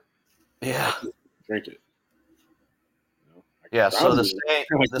water. I Yeah. can drink it. I can Yeah. So drown the you. saying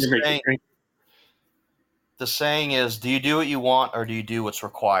I the can make you saying drink. the saying is, do you do what you want, or do you do what's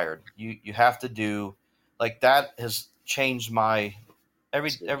required? You have to do, like, that has changed my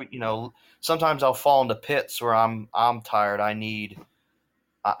every sometimes I'll fall into pits where I'm tired.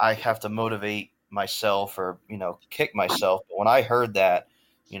 I have to motivate myself, or kick myself. But when I heard that,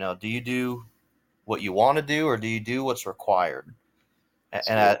 do you do what you want to do, or do you do what's required? It's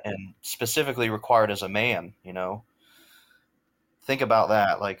good. And specifically required as a man, think about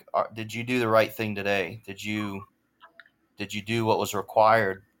that. Like, did you do the right thing today? Did you do what was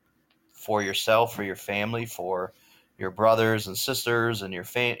required for yourself, for your family, for your brothers and sisters and your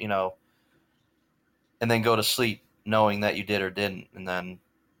and then go to sleep knowing that you did or didn't, and then,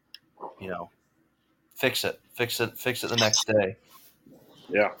 you know, fix it the next day.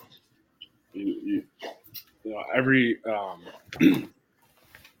 Yeah. Every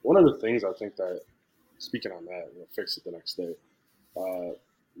one of the things I think that, speaking on that, fix it the next day.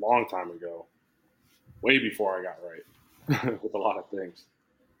 Long time ago, way before I got right with a lot of things.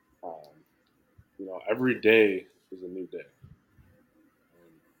 Um, every day is a new day.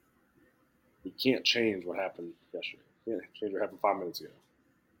 And we can't change what happened yesterday. You can't change what happened 5 minutes ago,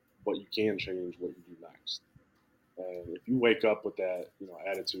 but you can change what you do next. And if you wake up with that,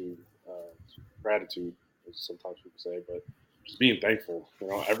 attitude, gratitude, as sometimes people say, but just being thankful.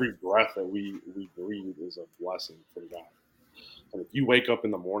 Every breath that we breathe is a blessing from God. And if you wake up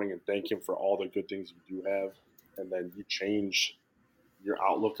in the morning and thank Him for all the good things you do have, and then you change your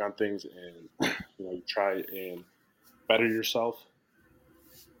outlook on things, and you try and better yourself,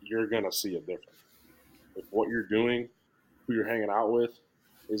 you're gonna see a difference. If what you're doing, who you're hanging out with,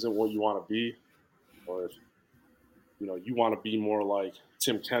 isn't what you want to be, or if you want to be more like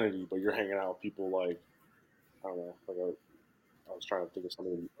Tim Kennedy, but you're hanging out with people like, I don't know, I was trying to think of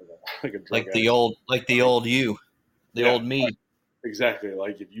something like like a drug Like the addict. old, like the old you, the Yeah, old me. exactly.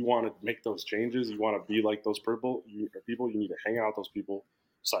 Like if you want to make those changes, you want to be like those people. You need to hang out with those people,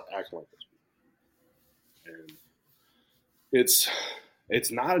 start acting like those people, and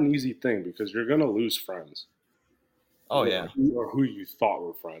it's not an easy thing because you're gonna lose friends. Oh yeah. Or who you thought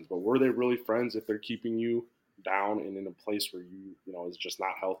were friends, but were they really friends if they're keeping you down and in a place where is just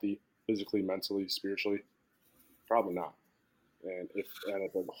not healthy physically, mentally, spiritually? Probably not. And if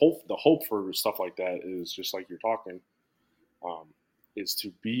the hope for stuff like that is just like you're talking, um, is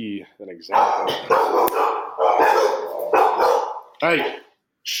to be an example. Hey,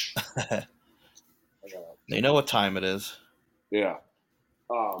 They know what time it is. yeah.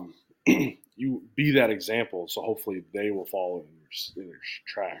 Um, you be that example, so hopefully they will follow in your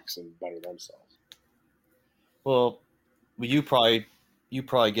tracks and better themselves. Well, you probably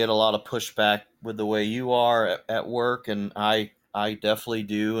get a lot of pushback with the way you are at work, and I definitely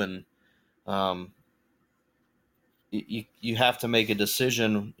do, and um, you have to make a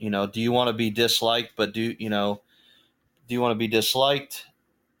decision. Do you want to be disliked, but do you want to be disliked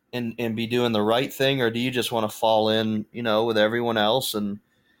and be doing the right thing, or do you just want to fall in with everyone else and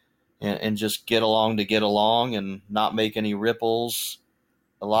just get along to get along and not make any ripples?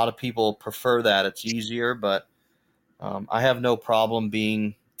 A lot of people prefer that. It's easier, but I have no problem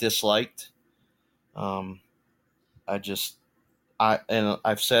being disliked. Um, I just and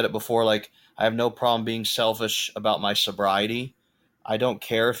I've said it before. Like, I have no problem being selfish about my sobriety. I don't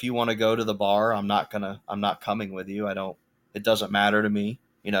care if you want to go to the bar. I'm not coming with you. I don't. It doesn't matter to me.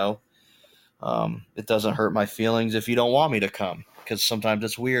 It doesn't hurt my feelings if you don't want me to come, because sometimes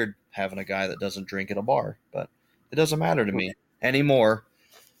it's weird having a guy that doesn't drink at a bar. But it doesn't matter to me anymore.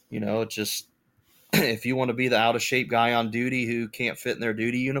 It's just if you want to be the out of shape guy on duty who can't fit in their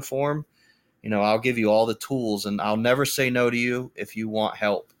duty uniform, I'll give you all the tools, and I'll never say no to you if you want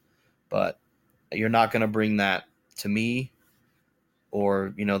help. But you're not going to bring that to me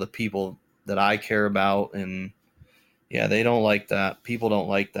or, the people that I care about. And yeah, they don't like that. People don't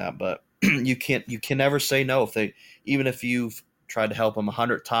like that, but you can never say no. Even if you've tried to help them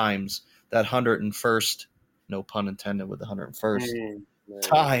 100 times, that 101st, no pun intended with the 101st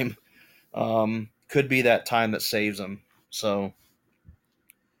time, could be that time that saves them. So,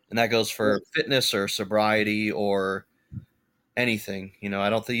 and that goes for fitness or sobriety or anything. I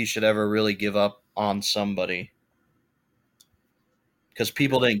don't think you should ever really give up on somebody, because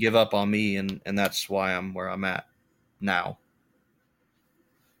people didn't give up on me, and that's why I'm where I'm at now.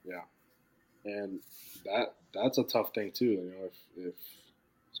 Yeah, and that's a tough thing too. If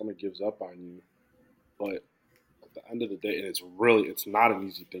somebody gives up on you, but at the end of the day, and it's not an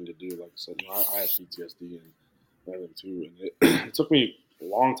easy thing to do. Like I said, I have PTSD and everything too, and it took me a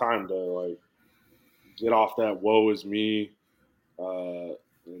long time to like get off that woe is me, and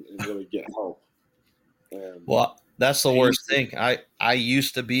really get help. And Well, that's the pain, worst thing. I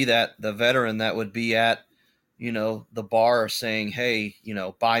used to be the veteran that would be at the bar saying, hey,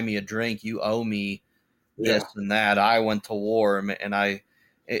 buy me a drink, you owe me this yeah, and that. I went to war, and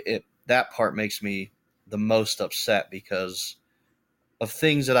that part makes me the most upset because of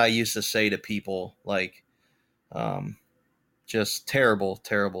things that I used to say to people, like um, just terrible,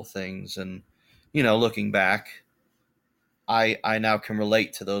 terrible things. And looking back, I now can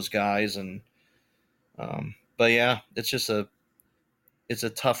relate to those guys. And but yeah, it's a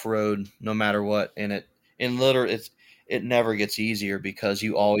tough road no matter what. And literally it never gets easier because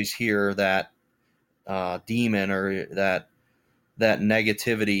you always hear that demon or that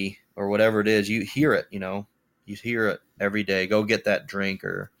negativity or whatever it is. You hear it. you hear it every day. Go get that drink,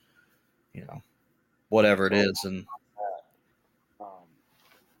 or whatever it So, is. And um,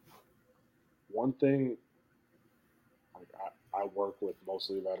 one thing, like I work with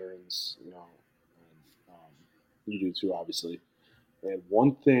mostly veterans, and you do too, obviously. And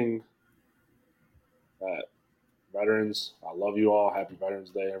one thing that veterans, I love you all, happy Veterans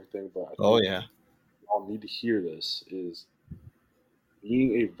Day, everything, but I oh think yeah, y'all need to hear this: is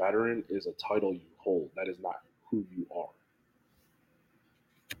being a veteran is a title you hold. That is not who you are.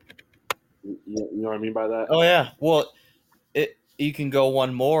 You know what I mean by that? oh yeah. Well, you can go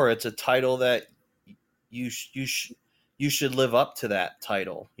one more. It's a title that you sh- you sh- you should live up to that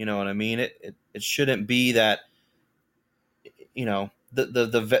title. You know what I mean? It shouldn't be that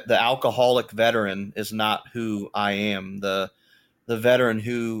the alcoholic veteran is not who I am. The veteran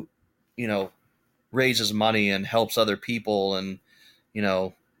who you know raises money and helps other people, and you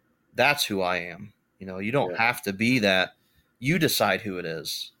know that's who I am. You don't Yeah, have to be that. You decide who it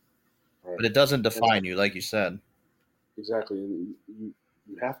is, right. but it doesn't And define you, like you said. exactly. And you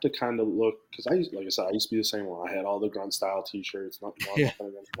have to kind of look because like I said, I used to be the same one. I had all the grunt style T-shirts, Yeah, nothing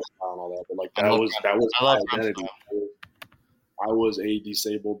against grunt style and all that, but like I love that was I my love Grunt identity. style. I was a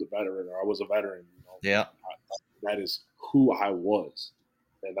disabled veteran, or I was a veteran. Yeah, That is who I was,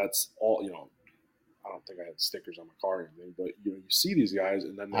 and that's all. I don't think I had stickers on my car or anything, but you see these guys,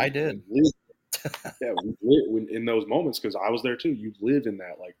 and then I they did. live. Yeah, we live in those moments because I was there too. You live in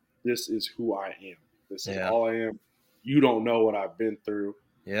that, like, this is who I am. This is Yeah, all I am. You don't know what I've been through.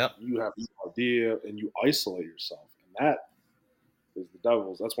 yeah, You have no idea, and you isolate yourself, and that is the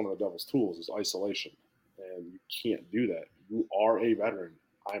devil's. That's one of the devil's tools is isolation, and you can't do that. You are a veteran.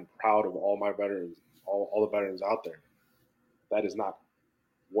 I'm proud of all my veterans, all the veterans out there. That is not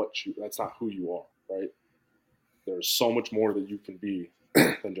what you. That's not who you are, right? There's so much more that you can be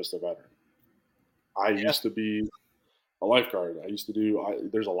than just a veteran. I yeah, used to be a lifeguard.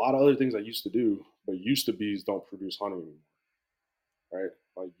 There's a lot of other things I used to do, but used to be's don't produce honey anymore, right?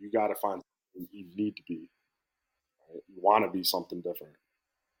 Like you got to find something you need to be. Right? You want to be something different.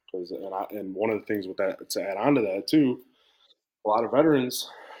 And one of the things with that to add on to that too, a lot of veterans,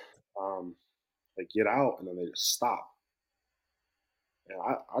 um, they get out and then they just stop. And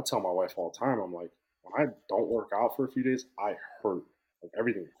I tell my wife all the time, I'm like, when I don't work out for a few days, I hurt. Like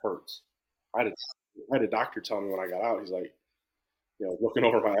everything hurts. I had a doctor tell me when I got out, he's like, looking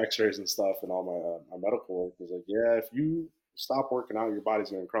over my X-rays and stuff and all my medical work, he's like, yeah, if you stop working out, your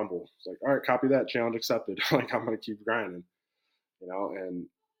body's gonna crumble. It's like, all right, copy that, challenge accepted. Like I'm gonna keep grinding, and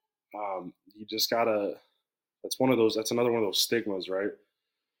you just gotta. That's one of those. That's another one of those stigmas, right?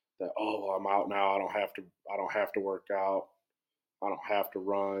 That well, I'm out now. I don't have to. I don't have to work out. I don't have to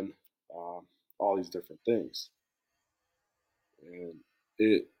run. Um, all these different things, and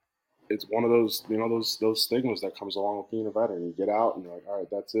it it's one of those those stigmas that comes along with being a veteran. You get out and you're like, all right,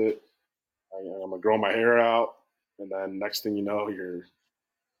 that's it. I'm gonna grow my hair out, and then next thing you know, you're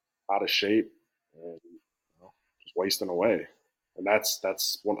out of shape and just wasting away. And that's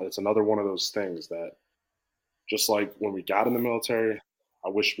another one of those things that just like when we got in the military, I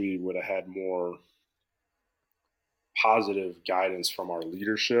wish we would have had more positive guidance from our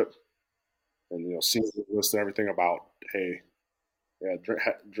leadership and seeing the list and everything about hey, yeah,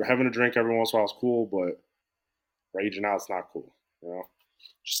 having a drink every once in a while is cool, but raging out's not cool. You know,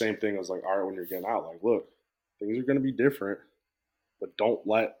 same thing as like all right when you're getting out, like look, things are going to be different, but don't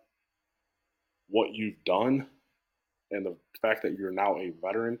let what you've done and the fact that you're now a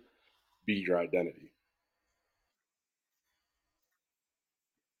veteran be your identity.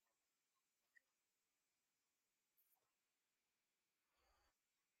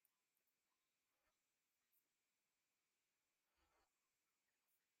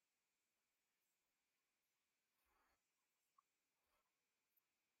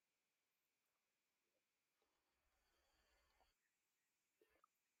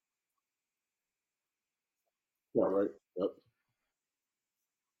 Yeah, right. Yep.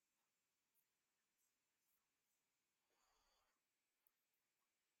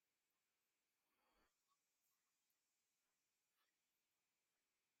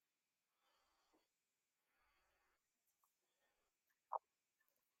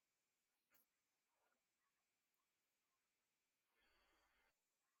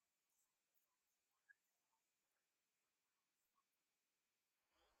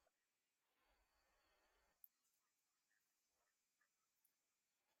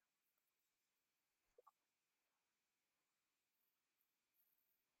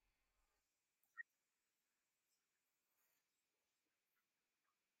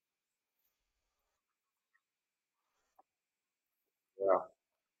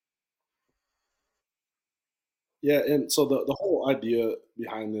 Yeah, and so the whole idea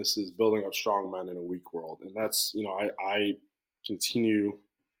behind this is building up strong men in a weak world, and that's I continue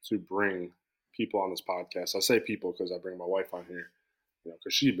to bring people on this podcast. I say people because I bring my wife on here,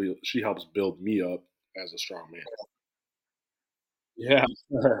 because she helps build me up as a strong man. Yeah,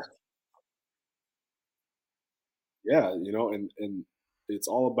 yeah, and it's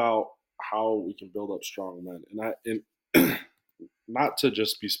all about how we can build up strong men, and not to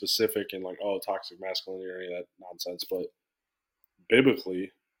just be specific and like, oh, toxic masculinity or any of that nonsense, but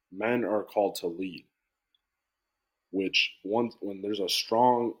biblically, men are called to lead. Which when there's a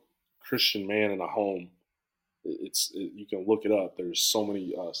strong Christian man in a home, you can look it up. There's so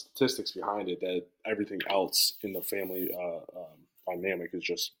many statistics behind it that everything else in the family dynamic is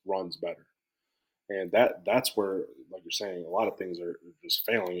just runs better. And that's where, like you're saying, a lot of things are just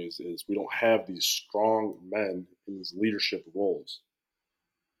failing. Is we don't have these strong men in these leadership roles.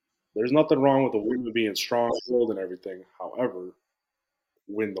 There's nothing wrong with a woman being strong-willed and everything. However,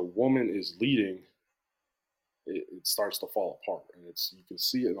 when the woman is leading, it starts to fall apart, and you can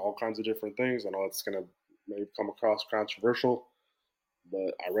see it in all kinds of different things. I know it's going to maybe come across controversial,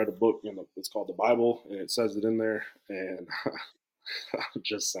 but I read a book, it's called the Bible, and it says it in there, and I'm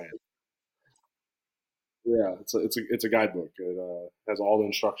just saying, yeah, it's a guidebook. It has all the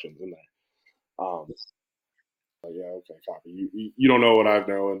instructions in there. Yeah, okay, copy. You don't know what I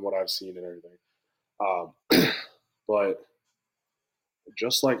know and what I've seen and everything, um, but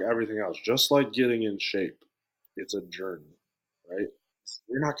just like everything else, just like getting in shape, it's a journey, right?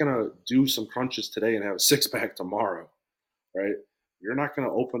 You're not gonna do some crunches today and have a six pack tomorrow, right? You're not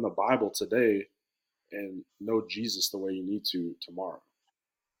gonna open the Bible today and know Jesus the way you need to tomorrow.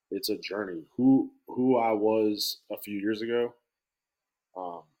 It's a journey. Who I was a few years ago,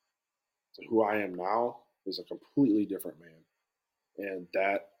 um, to who I am now is a completely different man, and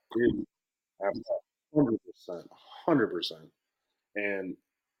that is 100%, 100%. And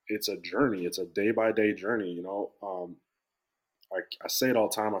it's a journey. It's a day by day journey. I say it all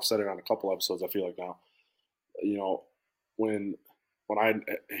the time. I've said it on a couple episodes. I feel like now, you know, when when I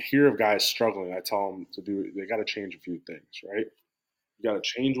hear of guys struggling, I tell them they got to change a few things, right? You got to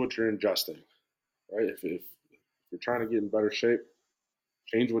change what you're ingesting, right? If you're trying to get in better shape,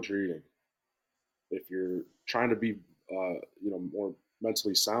 change what you're eating. If you're trying to be, more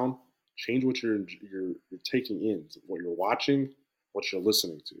mentally sound, change what you're taking in, what you're watching, what you're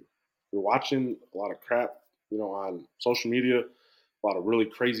listening to. You're watching a lot of crap, on social media, a lot of really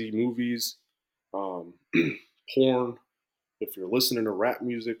crazy movies, um, porn. If you're listening to rap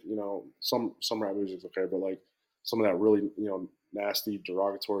music, some rap music's okay, but like some of that really, nasty,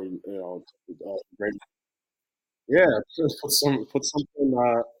 derogatory, great, yeah, just put something.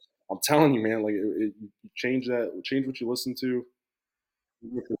 I'm telling you, man, like you change that, change what you listen to,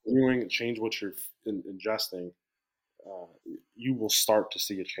 what you're doing, and change what you're ingesting. Uh, you will start to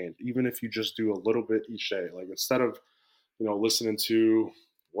see a change, even if you just do a little bit each day. Like instead of listening to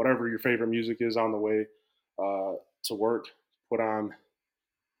whatever your favorite music is on the way to work, put on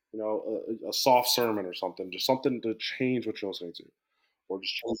a soft sermon or something, just something to change what you're listening to, or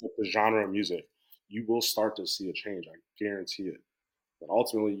just change up the genre of music. You will start to see a change. I guarantee it. But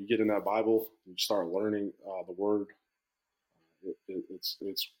ultimately, you get in that Bible, you start learning the Word.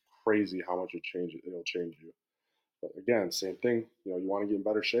 It's crazy how much it'll change you. But again, same thing. You want to get in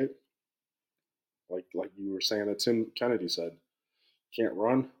better shape, like you were saying that Tim Kennedy said. Can't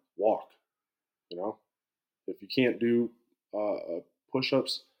run, walk. You know, if you can't do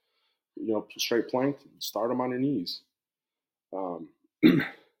push-ups, straight plank, start them on your knees. I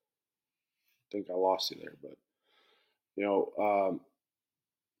think I lost you there, but you know,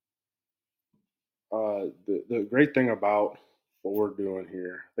 the great thing about what we're doing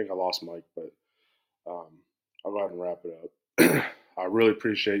here, I think I lost Mike, but I'll go ahead and wrap it up. I really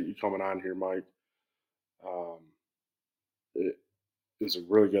appreciate you coming on here, Mike. Um, it is a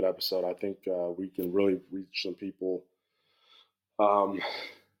really good episode. I think we can really reach some people. Um,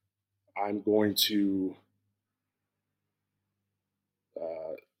 I'm going to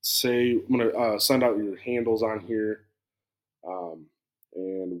I'm going to send out your handles on here, um,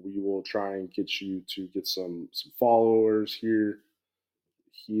 and we will try and get you to get some followers here.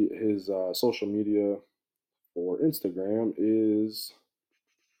 His social media for Instagram is,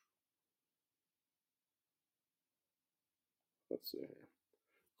 let's see here,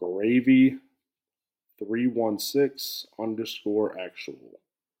 gravy316_actual.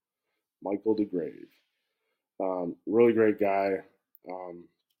 Michael Degraeves. Really great guy. Um,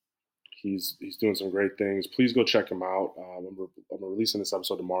 he's doing some great things. Please go check him out. I'm releasing this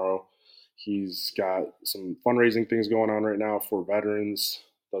episode tomorrow. He's got some fundraising things going on right now for veterans.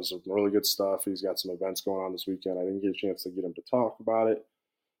 does some really good stuff. He's got some events going on this weekend. I didn't get a chance to get him to talk about it.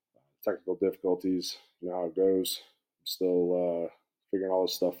 Technical difficulties, you know how it goes. I'm still figuring all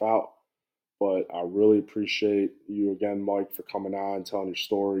this stuff out. But I really appreciate you again, Mike, for coming on, telling your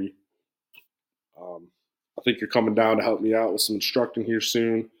story. I think you're coming down to help me out with some instructing here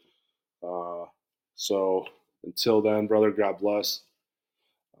soon. So until then, brother, God bless.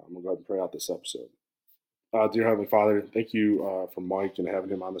 I'm going to go ahead and pray out this episode. Dear Heavenly Father, thank you for Mike and having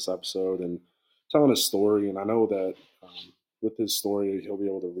him on this episode and telling his story. And I know that with his story, he'll be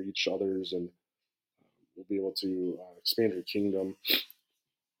able to reach others and we'll be able to expand your kingdom.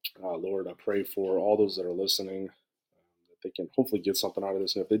 Lord, I pray for all those that are listening that they can hopefully get something out of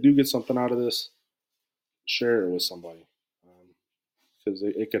this. And if they do get something out of this, share it with somebody because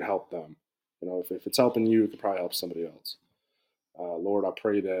it could help them. You know, if it's helping you, it could probably help somebody else. Lord, I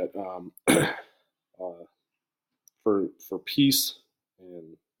pray that for peace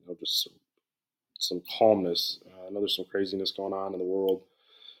and just some calmness. I know there's some craziness going on in the world,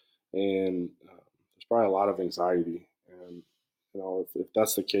 and there's probably a lot of anxiety. And if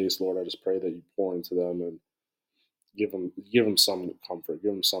that's the case, Lord, I just pray that you pour into them and give them some comfort,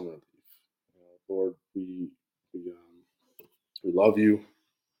 give them some relief. Lord, we love you,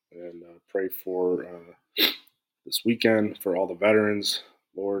 and pray for this weekend for all the veterans.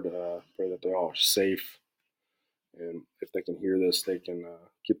 Lord, pray that they all are safe. And if they can hear this, they can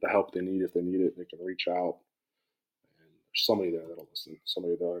get the help they need. If they need it, they can reach out. And there's somebody there that'll listen,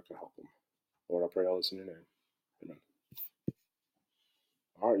 somebody there that can help them. Lord, I pray all this in your name. Amen.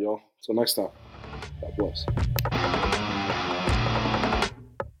 All right, y'all. Till next time. God bless.